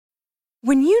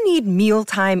When you need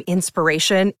mealtime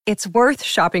inspiration, it's worth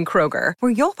shopping Kroger,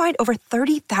 where you'll find over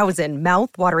 30,000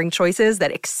 mouth-watering choices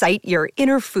that excite your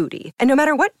inner foodie. And no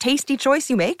matter what tasty choice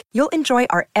you make, you'll enjoy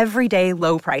our everyday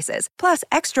low prices, plus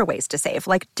extra ways to save,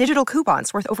 like digital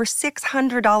coupons worth over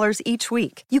 $600 each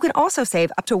week. You can also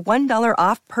save up to $1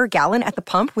 off per gallon at the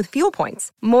pump with fuel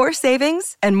points. More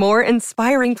savings and more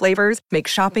inspiring flavors make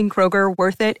shopping Kroger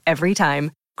worth it every time.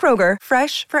 Kroger,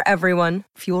 fresh for everyone.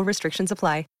 Fuel restrictions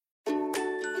apply.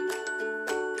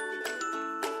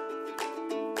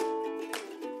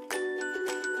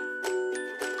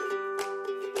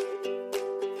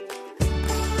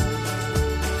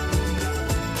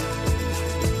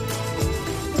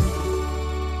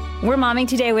 We're momming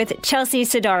today with Chelsea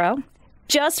Sodaro.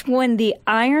 Just won the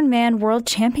Ironman World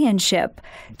Championship.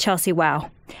 Chelsea, wow.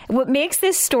 What makes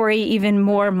this story even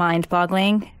more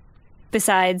mind-boggling,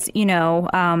 besides,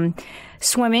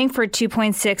 swimming for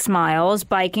 2.6 miles,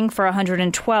 biking for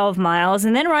 112 miles,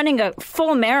 and then running a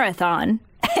full marathon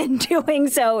and doing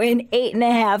so in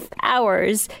 8.5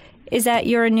 hours, is that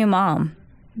you're a new mom.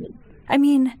 I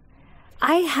mean,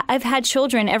 I've had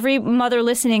children. Every mother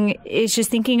listening is just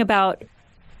thinking about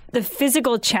the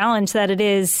physical challenge that it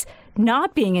is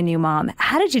not being a new mom.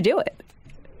 How did you do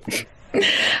it?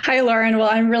 Hi, Lauren. Well,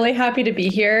 I'm really happy to be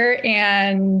here.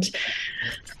 And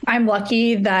I'm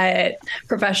lucky that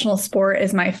professional sport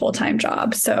is my full-time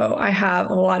job. So I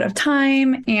have a lot of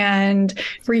time and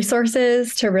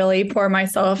resources to really pour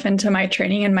myself into my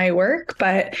training and my work.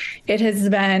 But it has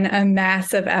been a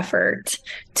massive effort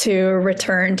to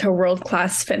return to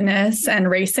world-class fitness and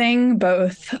racing,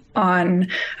 both on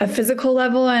a physical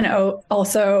level and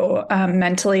also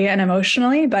mentally and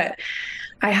emotionally. But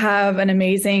I have an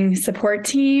amazing support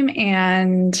team,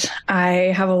 and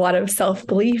I have a lot of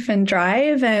self-belief and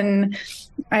drive. And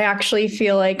I actually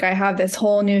feel like I have this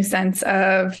whole new sense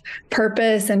of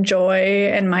purpose and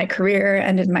joy in my career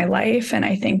and in my life. And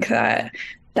I think that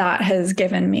has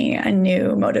given me a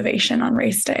new motivation on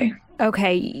race day.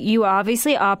 Okay, you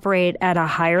obviously operate at a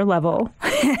higher level,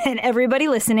 and everybody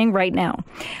listening right now,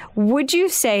 would you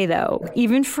say, though,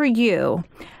 even for you,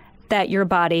 that your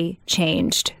body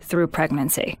changed through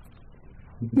pregnancy?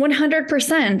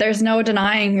 100%. There's no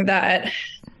denying that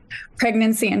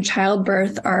pregnancy and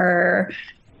childbirth are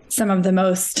some of the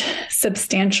most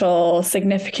substantial,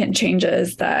 significant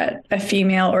changes that a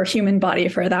female or human body,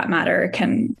 for that matter,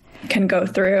 can go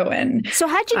through. And so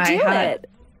how'd you do it?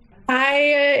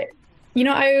 I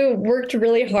worked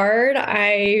really hard.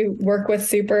 I work with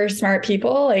super smart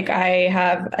people. Like, I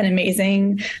have an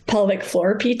amazing pelvic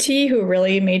floor PT who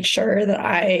really made sure that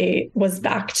I was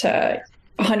back to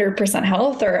 100%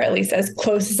 health, or at least as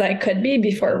close as I could be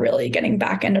before really getting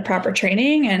back into proper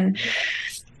training. And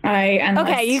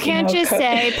you can't just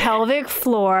say pelvic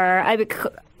floor.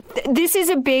 This is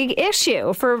a big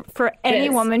issue for any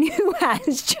woman who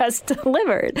has just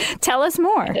delivered. Tell us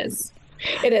more.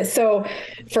 It is. So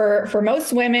for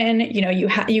most women,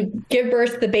 you give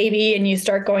birth to the baby and you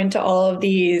start going to all of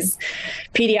these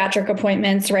pediatric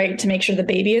appointments, right, to make sure the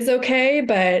baby is okay.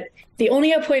 But the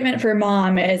only appointment for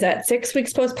mom is at 6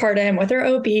 weeks postpartum with her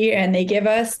OB, and they give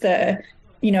us the,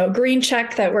 green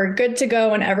check that we're good to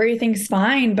go and everything's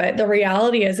fine. But the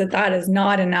reality is that is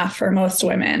not enough for most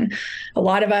women. A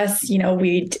lot of us,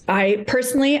 I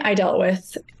personally dealt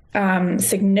with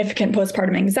significant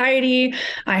postpartum anxiety.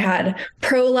 I had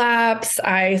prolapse.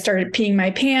 I started peeing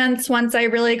my pants once I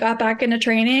really got back into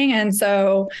training. And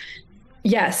so,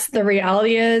 yes, the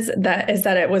reality is that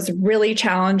it was really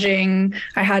challenging.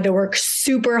 I had to work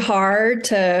super hard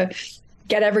to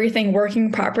get everything working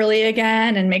properly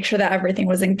again and make sure that everything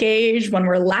was engaged. When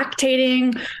we're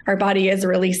lactating, our body is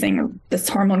releasing this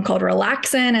hormone called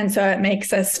relaxin. And so it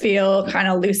makes us feel kind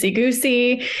of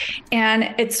loosey-goosey.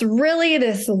 And it's really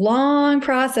this long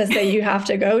process that you have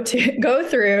to go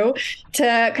through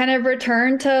to kind of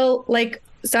return to like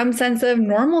some sense of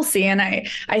normalcy. And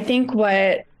I think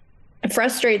what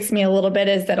frustrates me a little bit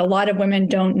is that a lot of women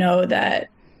don't know that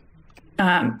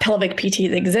pelvic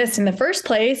PTs exist in the first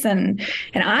place. And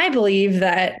I believe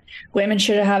that women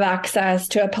should have access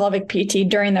to a pelvic PT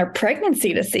during their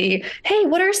pregnancy to see, hey,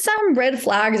 what are some red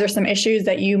flags or some issues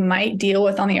that you might deal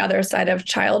with on the other side of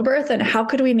childbirth? And how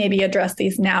could we maybe address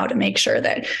these now to make sure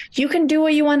that you can do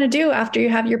what you want to do after you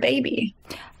have your baby?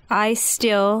 I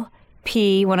still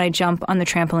pee when I jump on the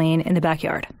trampoline in the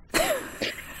backyard.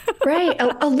 Right. A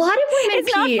lot of women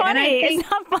it's pee. Not funny. It's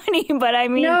not funny, but I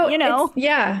mean,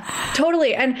 Yeah,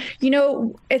 totally. And,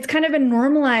 it's kind of been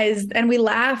normalized, and we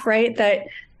laugh, right, that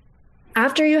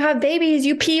after you have babies,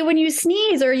 you pee when you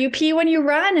sneeze or you pee when you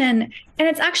run, and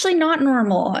it's actually not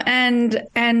normal. And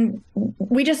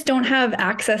we just don't have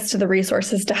access to the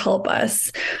resources to help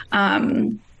us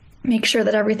make sure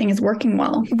that everything is working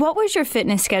well. What was your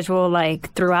fitness schedule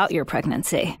like throughout your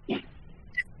pregnancy?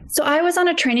 So I was on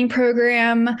a training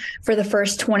program for the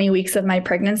first 20 weeks of my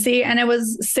pregnancy, and it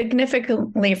was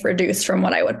significantly reduced from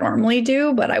what I would normally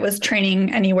do, but I was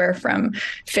training anywhere from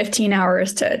 15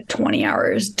 hours to 20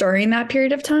 hours during that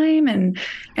period of time. And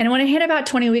when I hit about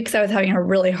 20 weeks, I was having a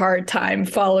really hard time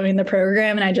following the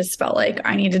program, and I just felt like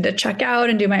I needed to check out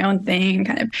and do my own thing and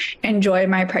kind of enjoy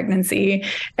my pregnancy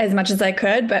as much as I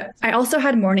could. But I also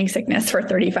had morning sickness for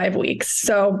 35 weeks.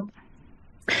 So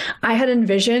I had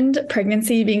envisioned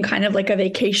pregnancy being kind of like a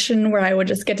vacation where I would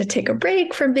just get to take a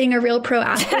break from being a real pro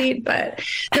athlete. But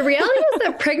the reality is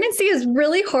that pregnancy is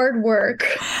really hard work.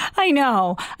 I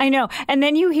know. And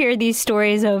then you hear these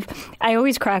stories of, I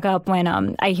always crack up when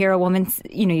I hear a woman,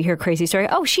 you hear a crazy story.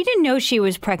 Oh, she didn't know she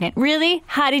was pregnant. Really?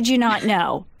 How did you not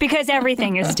know? Because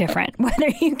everything is different, whether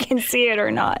you can see it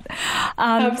or not.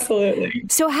 Absolutely.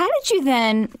 So how did you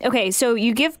then, so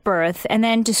you give birth, and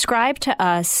then describe to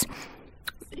us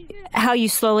how you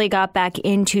slowly got back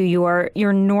into your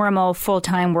normal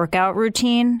full-time workout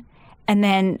routine, and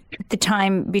then the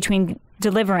time between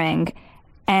delivering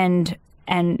and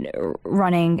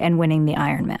running and winning the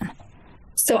Ironman.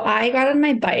 So I got on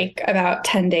my bike about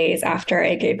 10 days after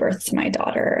I gave birth to my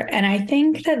daughter. And I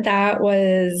think that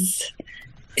was...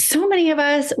 So many of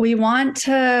us, we want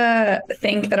to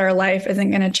think that our life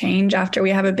isn't going to change after we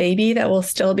have a baby, that we'll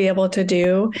still be able to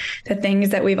do the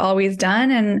things that we've always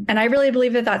done. And I really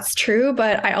believe that that's true.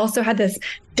 But I also had this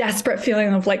desperate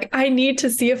feeling of like, I need to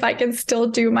see if I can still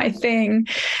do my thing.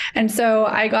 And so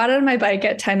I got on my bike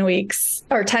at 10 weeks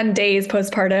or 10 days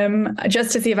postpartum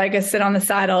just to see if I could sit on the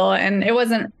saddle. And it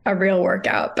wasn't a real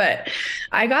workout, but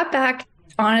I got back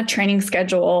on a training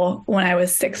schedule when I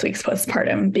was 6 weeks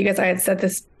postpartum, because I had set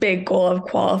this big goal of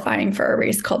qualifying for a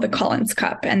race called the Collins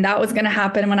Cup. And that was going to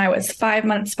happen when I was 5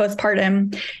 months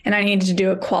postpartum. And I needed to do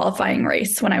a qualifying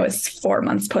race when I was 4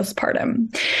 months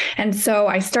postpartum. And so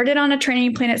I started on a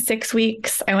training plan at 6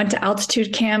 weeks. I went to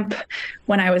altitude camp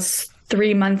when I was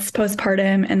 3 months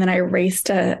postpartum. And then I raced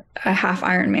a half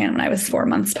Ironman when I was 4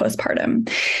 months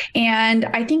postpartum. And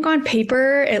I think on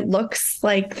paper, it looks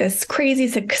like this crazy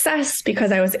success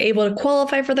because I was able to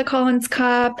qualify for the Collins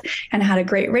Cup and had a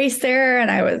great race there. And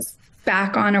I was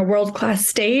back on a world-class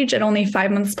stage at only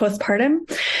 5 months postpartum.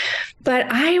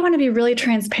 But I want to be really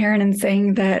transparent in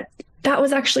saying that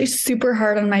was actually super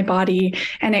hard on my body,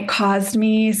 and it caused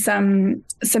me some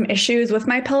issues with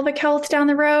my pelvic health down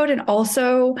the road. And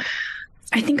also,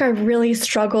 I think I really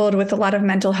struggled with a lot of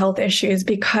mental health issues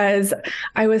because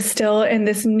I was still in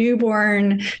this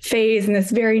newborn phase, in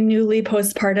this very newly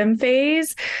postpartum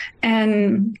phase.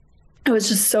 And I was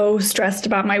just so stressed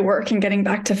about my work and getting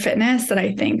back to fitness that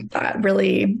I think that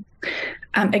really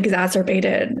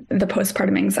exacerbated the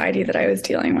postpartum anxiety that I was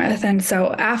dealing with. And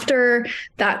so after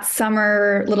that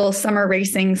little summer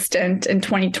racing stint in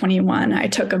 2021, I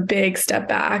took a big step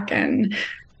back and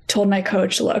told my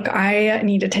coach, look, I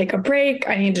need to take a break.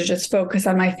 I need to just focus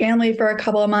on my family for a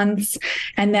couple of months.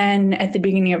 And then at the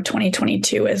beginning of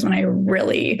 2022 is when I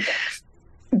really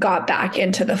got back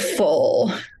into the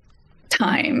full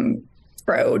time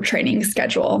pro training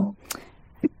schedule.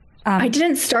 I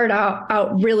didn't start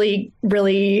out really,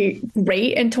 really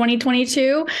great in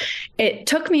 2022. It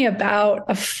took me about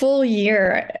a full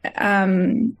year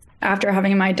after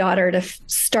having my daughter to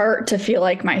start to feel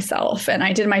like myself. And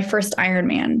I did my first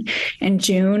Ironman in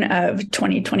June of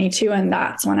 2022. And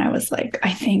that's when I was like,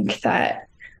 I think that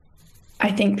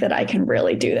I can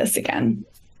really do this again.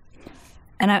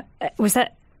 And was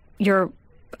that your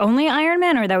only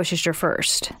Ironman, or that was just your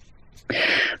first?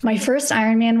 My first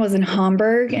Ironman was in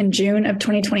Hamburg in June of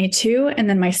 2022. And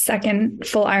then my second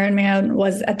full Ironman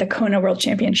was at the Kona World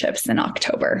Championships in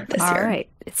October this year. All right.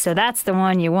 So that's the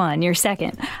one you won, your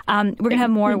second. We're going to have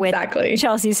more with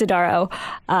Chelsea Sodaro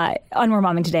on We're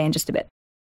Momming Today in just a bit.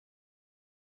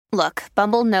 Look,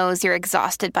 Bumble knows you're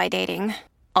exhausted by dating.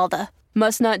 All the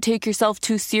must not take yourself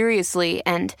too seriously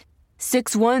and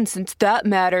 6'1" since that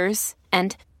matters.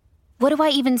 And what do I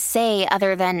even say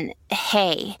other than,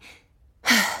 hey?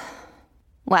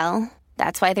 Well,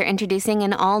 that's why they're introducing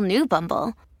an all-new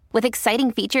Bumble with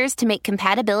exciting features to make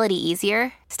compatibility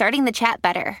easier, starting the chat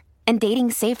better, and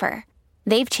dating safer.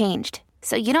 They've changed,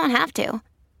 so you don't have to.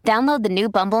 Download the new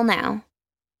Bumble now.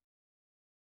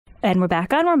 And we're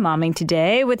back on We're Momming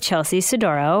Today with Chelsea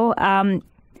Sodaro.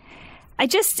 I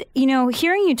just,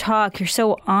 hearing you talk, you're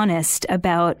so honest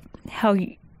about how,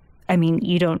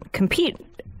 you don't compete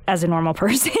as a normal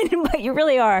person, but you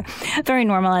really are very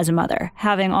normal as a mother,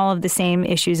 having all of the same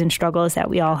issues and struggles that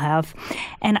we all have.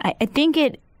 And I think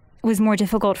it was more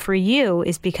difficult for you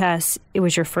is because it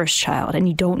was your first child and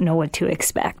you don't know what to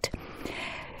expect.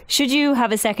 Should you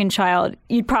have a second child,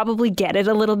 you'd probably get it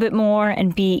a little bit more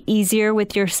and be easier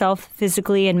with yourself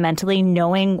physically and mentally,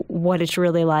 knowing what it's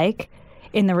really like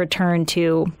in the return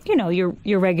to,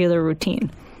 your regular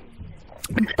routine.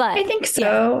 But I think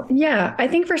so. Yeah. I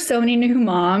think for so many new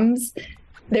moms,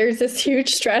 there's this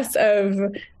huge stress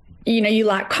of, you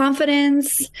lack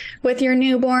confidence with your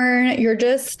newborn.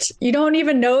 You don't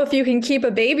even know if you can keep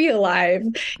a baby alive.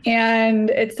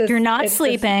 And you're not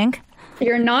sleeping.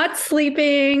 You're not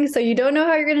sleeping. So you don't know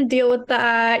how you're going to deal with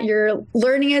that. You're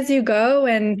learning as you go.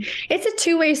 And it's a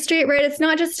two-way street, right? It's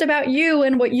not just about you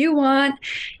and what you want.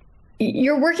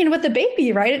 You're working with the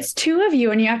baby, right? It's two of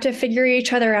you and you have to figure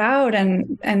each other out.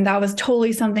 And that was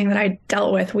totally something that I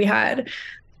dealt with. We had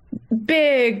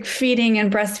big feeding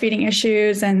and breastfeeding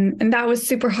issues. And that was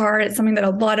super hard. It's something that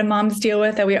a lot of moms deal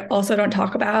with that we also don't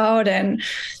talk about. And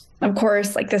of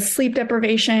course, like the sleep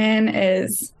deprivation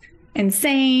is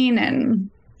insane.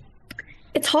 And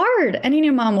it's hard. Any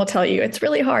new mom will tell you it's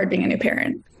really hard being a new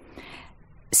parent.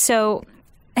 So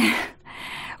I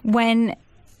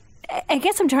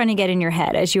guess I'm trying to get in your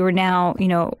head as you are now,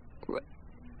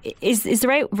 is the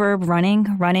right verb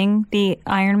running the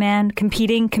Ironman,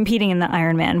 competing in the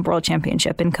Ironman World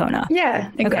Championship in Kona?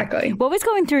 Yeah, exactly. Okay. What was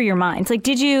going through your mind? Like,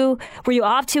 were you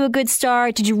off to a good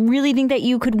start? Did you really think that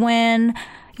you could win?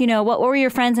 What were your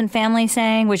friends and family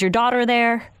saying? Was your daughter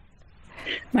there?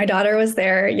 My daughter was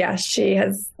there. Yes, she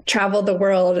has traveled the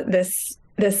world this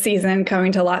season,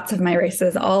 coming to lots of my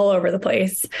races all over the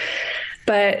place.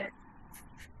 But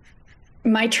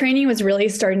my training was really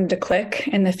starting to click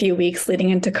in the few weeks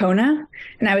leading into Kona.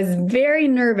 And I was very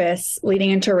nervous leading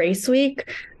into race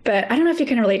week. But I don't know if you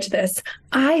can relate to this.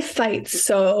 I fight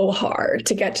so hard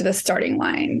to get to the starting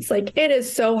lines. Like, it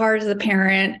is so hard as a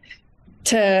parent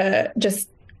to just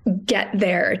get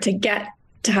there, to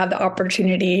have the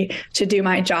opportunity to do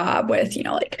my job with,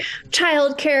 like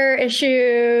childcare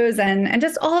issues and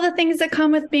just all the things that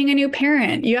come with being a new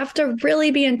parent. You have to really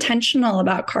be intentional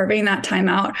about carving that time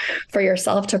out for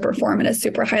yourself to perform at a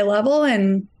super high level.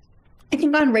 And I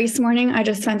think on race morning, I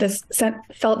just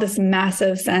felt this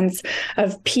massive sense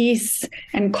of peace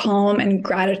and calm and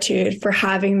gratitude for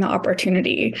having the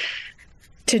opportunity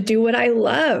to do what I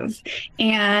love.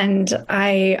 And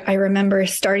I remember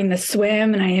starting the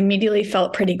swim and I immediately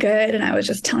felt pretty good. And I was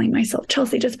just telling myself,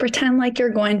 Chelsea, just pretend like you're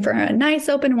going for a nice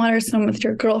open water swim with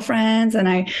your girlfriends. And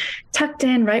I tucked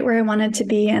in right where I wanted to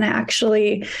be. And I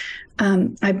actually,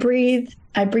 I breathed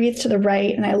to the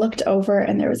right and I looked over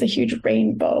and there was a huge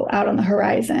rainbow out on the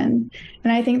horizon.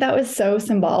 And I think that was so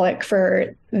symbolic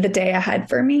for the day ahead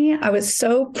for me. I was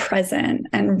so present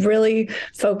and really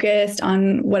focused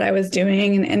on what I was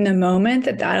doing. And in the moment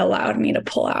that allowed me to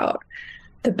pull out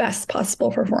the best possible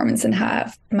performance and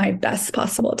have my best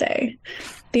possible day.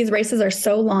 These races are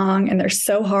so long and they're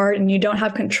so hard and you don't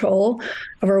have control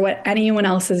over what anyone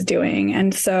else is doing.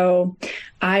 And so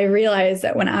I realized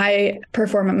that when I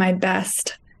perform at my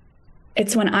best,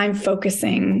 it's when I'm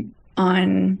focusing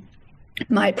on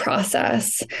my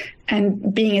process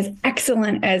and being as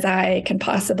excellent as I can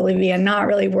possibly be and not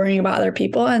really worrying about other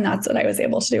people. And that's what I was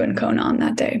able to do in Kona on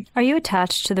that day. Are you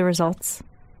attached to the results?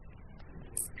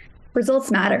 Results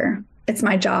matter. It's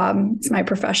my job. It's my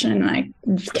profession. And I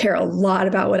care a lot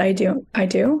about what I do.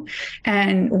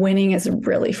 And winning is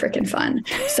really freaking fun.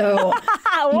 So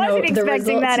I wasn't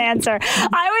expecting that answer.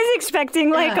 I was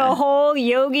expecting a whole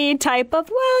yogi type of,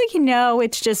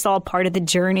 it's just all part of the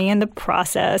journey and the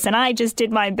process. And I just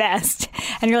did my best.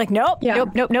 And you're like, nope.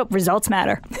 Results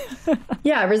matter.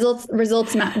 Yeah.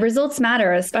 Results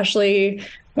matter, especially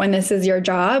when this is your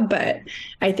job. But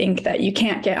I think that you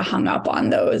can't get hung up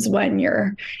on those when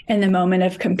you're in the moment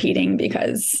of competing,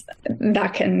 because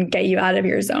that can get you out of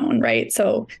your zone, right?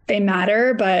 So they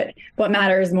matter, but what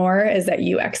matters more is that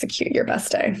you execute your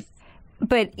best day.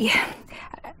 But yeah,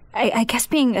 I guess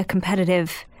being a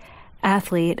competitive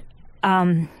athlete,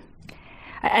 I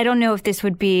don't know if this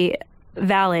would be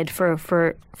valid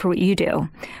for what you do,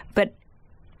 but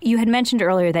you had mentioned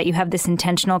earlier that you have this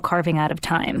intentional carving out of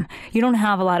time. You don't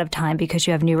have a lot of time because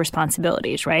you have new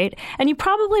responsibilities, right? And you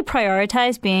probably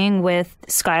prioritize being with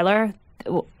Skylar,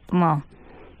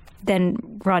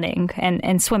 than running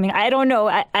and swimming. I don't know.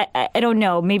 I don't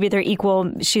know. Maybe they're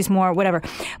equal. She's more, whatever.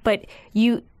 But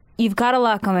you've got a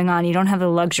lot going on. You don't have the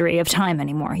luxury of time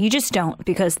anymore. You just don't,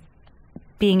 because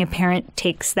being a parent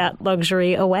takes that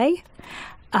luxury away.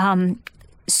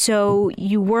 So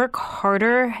you work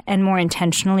harder and more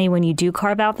intentionally when you do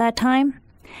carve out that time.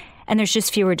 and there's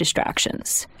just fewer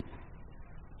distractions.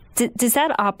 Does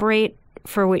that operate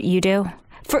for what you do?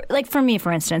 For me,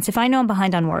 for instance, if I know I'm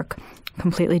behind on work,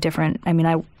 completely different. I mean,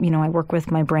 I work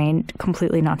with my brain,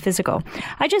 completely not physical.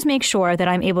 I just make sure that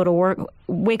I'm able to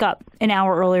wake up an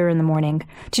hour earlier in the morning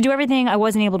to do everything I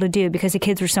wasn't able to do because the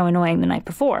kids were so annoying the night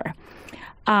before.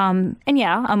 And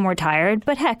yeah, I'm more tired,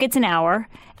 but heck, it's an hour,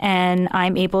 and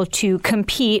I'm able to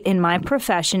compete in my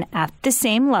profession at the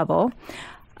same level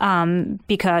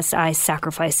because I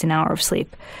sacrificed an hour of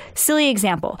sleep. Silly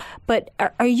example, but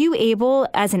are you able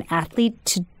as an athlete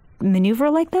to maneuver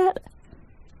like that?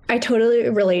 I totally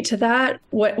relate to that.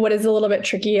 What is a little bit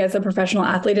tricky as a professional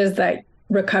athlete is that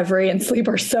recovery and sleep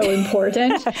are so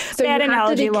important. So bad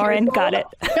analogy, Lauren. Got it.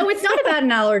 No, it's not a bad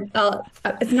analogy.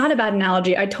 It's not a bad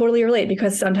analogy. I totally relate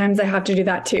because sometimes I have to do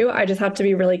that too. I just have to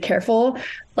be really careful,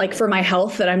 like for my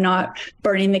health, that I'm not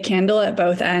burning the candle at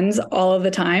both ends all of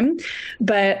the time.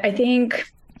 But I think,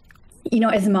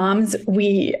 as moms,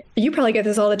 you probably get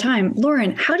this all the time.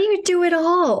 Lauren, how do you do it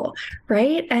all?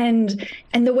 Right. And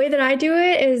the way that I do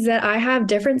it is that I have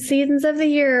different seasons of the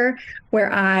year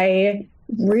where I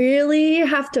really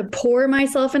have to pour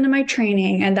myself into my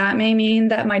training. And that may mean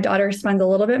that my daughter spends a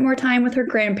little bit more time with her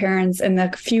grandparents in the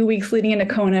few weeks leading into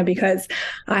Kona because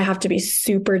I have to be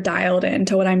super dialed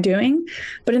into what I'm doing.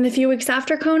 But in the few weeks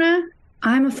after Kona,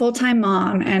 I'm a full-time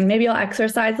mom, and maybe I'll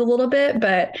exercise a little bit,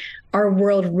 but our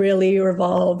world really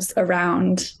revolves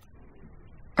around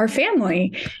our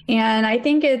family. And I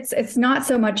think it's not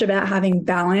so much about having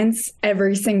balance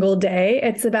every single day.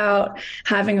 It's about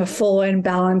having a full and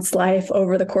balanced life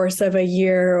over the course of a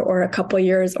year or a couple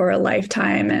years or a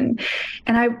lifetime. And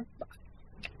I,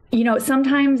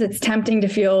 sometimes it's tempting to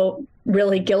feel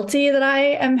really guilty that I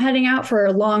am heading out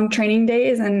for long training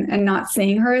days and not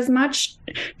seeing her as much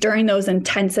during those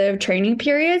intensive training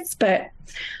periods. But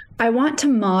I want to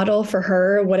model for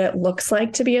her what it looks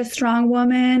like to be a strong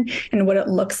woman and what it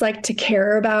looks like to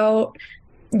care about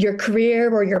your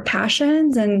career or your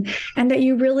passions, and that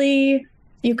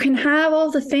you can have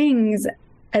all the things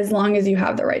as long as you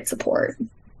have the right support.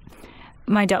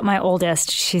 My oldest,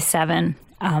 she's 7.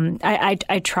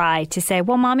 I try to say,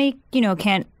 well, mommy,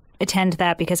 can't attend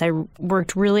that because I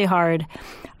worked really hard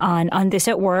on this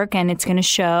at work and it's going to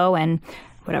show, and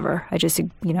whatever. I just,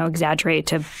 exaggerate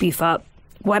to beef up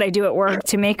what I do at work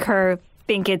to make her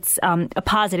think it's a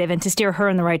positive and to steer her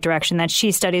in the right direction, that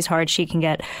she studies hard, she can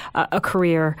get a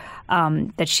career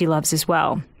that she loves as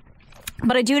well.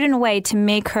 But I do it in a way to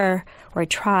make her, or I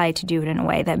try to do it in a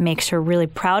way that makes her really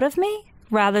proud of me,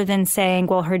 rather than saying,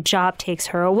 well, her job takes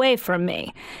her away from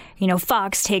me.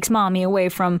 Fox takes mommy away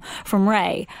from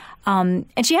Ray. And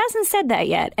she hasn't said that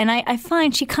yet. And I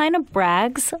find she kind of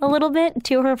brags a little bit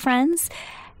to her friends.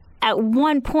 At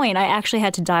one point, I actually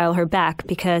had to dial her back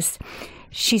because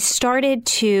she started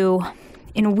to,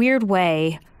 in a weird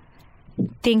way,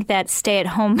 think that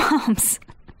stay-at-home moms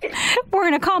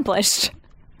weren't accomplished.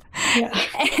 Yeah.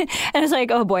 And I was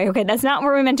like, oh boy, okay, that's not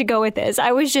where we meant to go with this.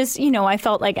 I was just, I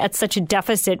felt like at such a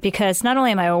deficit because not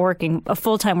only am I a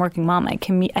full-time working mom, I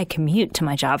commute to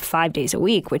my job 5 days a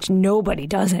week, which nobody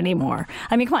does anymore.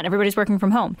 I mean, come on, everybody's working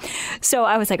from home. So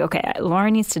I was like, okay,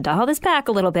 Lauren needs to dial this back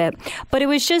a little bit. But it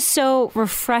was just so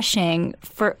refreshing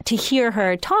to hear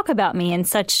her talk about me in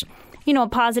such, a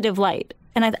positive light.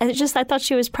 And I thought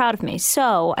she was proud of me.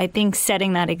 So I think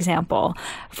setting that example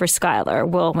for Skylar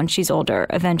will, when she's older,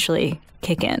 eventually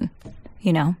kick in,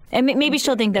 And maybe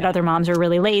she'll think that other moms are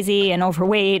really lazy and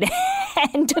overweight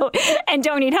and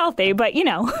don't eat healthy, but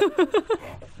Yeah,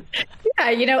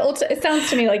 it sounds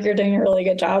to me like you're doing a really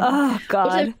good job. Oh,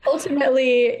 God.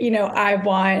 Ultimately, I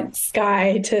want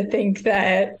Sky to think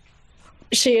that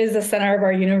she is the center of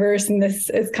our universe. And this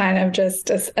is kind of just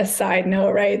a side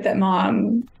note, right? That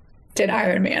mom did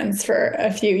Ironmans for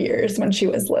a few years when she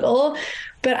was little.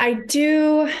 But I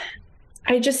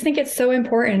just think it's so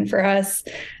important for us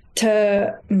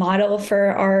to model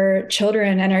for our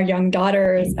children and our young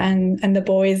daughters and the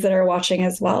boys that are watching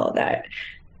as well, that,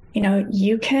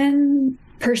 you can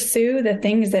pursue the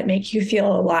things that make you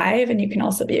feel alive, and you can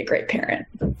also be a great parent.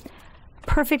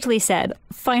 Perfectly said.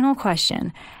 Final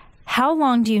question. How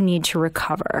long do you need to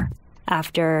recover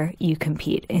after you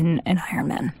compete in an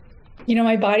Ironman?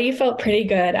 My body felt pretty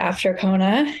good after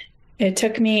Kona. It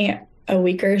took me a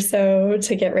week or so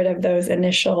to get rid of those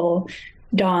initial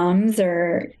DOMs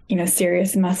or,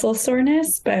 serious muscle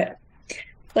soreness. But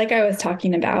like I was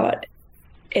talking about,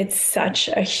 it's such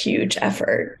a huge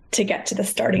effort to get to the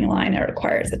starting line. It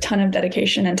requires a ton of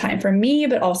dedication and time from me,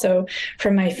 but also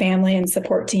from my family and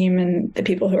support team and the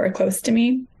people who are close to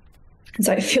me. And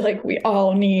so I feel like we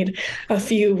all need a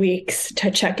few weeks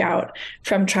to check out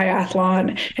from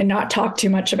triathlon and not talk too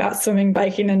much about swimming,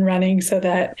 biking, and running, so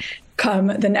that come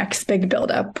the next big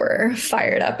buildup, we're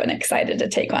fired up and excited to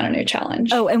take on a new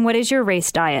challenge. Oh, and what is your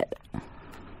race diet?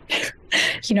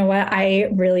 You know what? I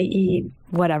really eat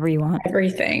whatever you want.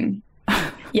 Everything.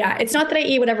 Yeah. It's not that I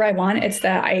eat whatever I want. It's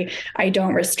that I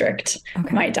don't restrict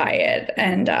my diet.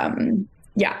 And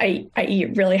yeah, I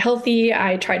eat really healthy.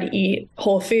 I try to eat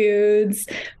whole foods.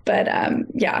 But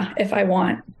yeah, if I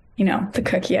want, the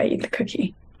cookie, I eat the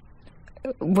cookie.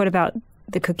 What about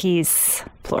the cookies,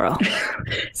 plural?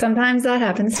 Sometimes that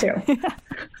happens too.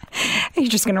 You're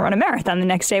just going to run a marathon the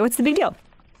next day. What's the big deal?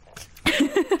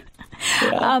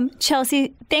 Yeah.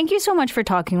 Chelsea, thank you so much for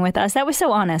talking with us. That was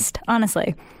so honest,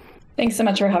 honestly. Thanks so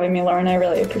much for having me, Lauren. I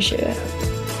really appreciate it.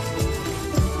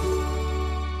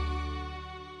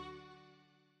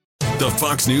 The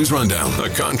Fox News Rundown, a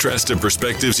contrast of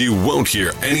perspectives you won't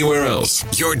hear anywhere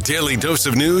else. Your daily dose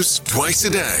of news twice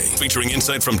a day, featuring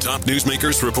insight from top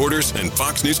newsmakers, reporters, and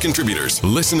Fox News contributors.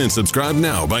 Listen and subscribe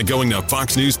now by going to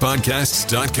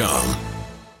foxnewspodcasts.com.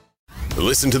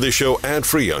 Listen to the show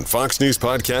ad-free on Fox News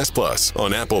Podcast Plus,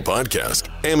 on Apple Podcast,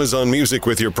 Amazon Music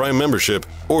with your Prime membership,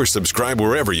 or subscribe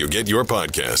wherever you get your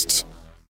podcasts.